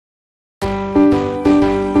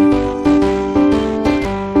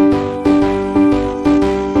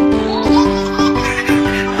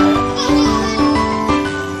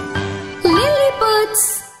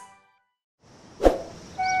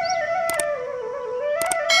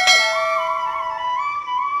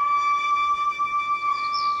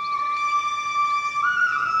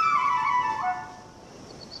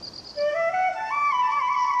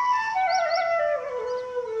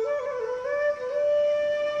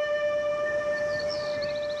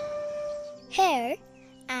Hare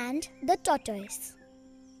and the Tortoise.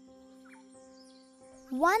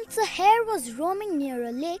 Once a hare was roaming near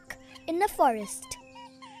a lake in a forest.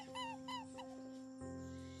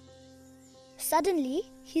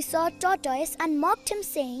 Suddenly, he saw a tortoise and mocked him,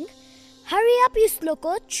 saying, "Hurry up, you slow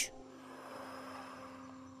coach."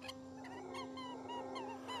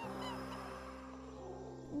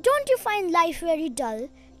 "Don't you find life very dull,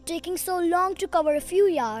 taking so long to cover a few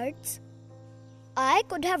yards? I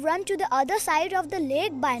could have run to the other side of the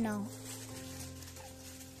lake by now."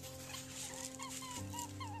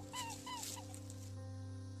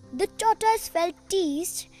 The tortoise felt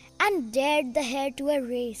teased and dared the hare to a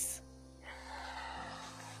race.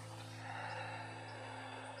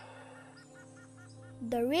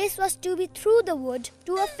 The race was to be through the wood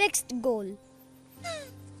to a fixed goal.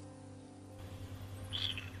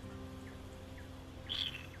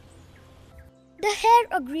 The hare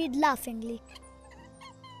agreed laughingly.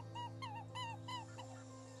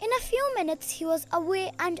 In a few minutes he was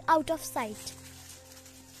away and out of sight.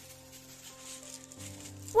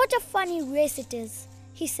 "What a funny race it is,"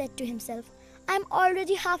 he said to himself. "I'm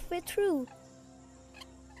already halfway through.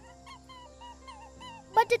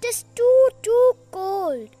 But it is too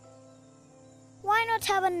cold. Why not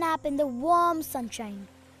have a nap in the warm sunshine?"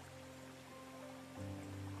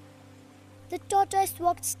 The tortoise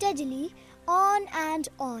walked steadily on and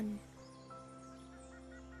on.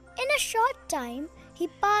 In a short time, he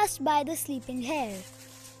passed by the sleeping hare.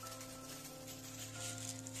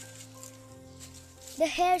 The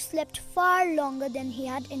hare slept far longer than he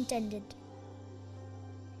had intended.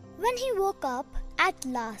 When he woke up at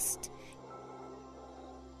last,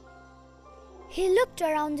 he looked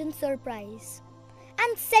around in surprise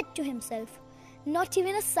and said to himself, "Not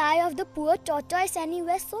even a sigh of the poor tortoise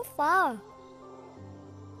anywhere so far.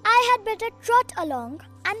 I had better trot along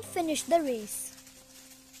and finish the race."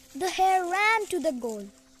 The hare ran to the goal.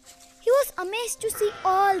 He was amazed to see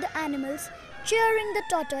all the animals cheering the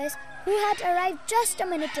tortoise who had arrived just a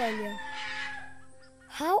minute earlier.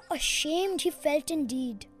 How ashamed he felt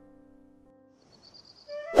indeed.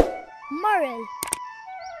 Moral: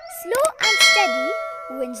 slow and steady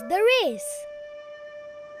wins the race.